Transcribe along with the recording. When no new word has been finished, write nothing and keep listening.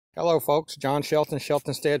Hello folks, John Shelton,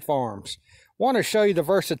 Sheltonstead Farms. Want to show you the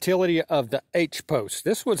versatility of the H-post.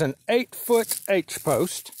 This was an 8-foot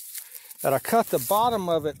H-post that I cut the bottom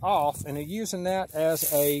of it off and I'm using that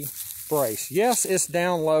as a brace. Yes, it's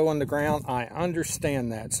down low on the ground. I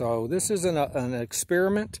understand that. So this is an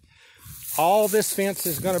experiment. All this fence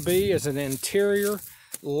is going to be is an interior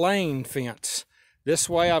lane fence. This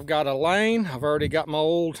way I've got a lane. I've already got my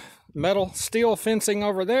old metal steel fencing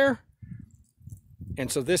over there. And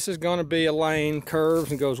so this is going to be a lane,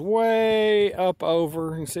 curves and goes way up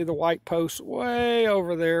over. You can see the white post way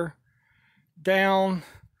over there, down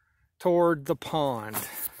toward the pond.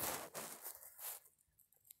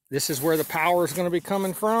 This is where the power is going to be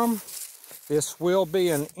coming from. This will be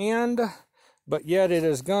an end, but yet it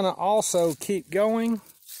is going to also keep going.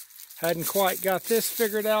 Hadn't quite got this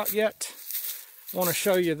figured out yet. Want to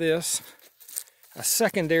show you this. A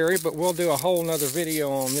secondary, but we'll do a whole nother video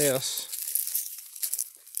on this.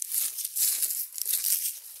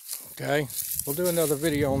 Okay, we'll do another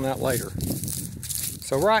video on that later.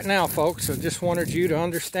 So right now, folks, I just wanted you to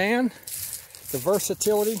understand the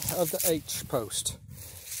versatility of the H-post.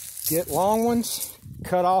 Get long ones,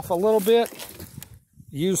 cut off a little bit,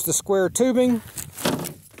 use the square tubing,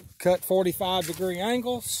 cut 45-degree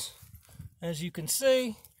angles. As you can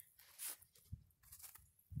see,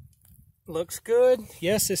 looks good.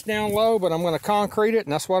 Yes, it's down low, but I'm going to concrete it,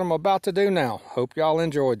 and that's what I'm about to do now. Hope y'all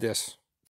enjoyed this.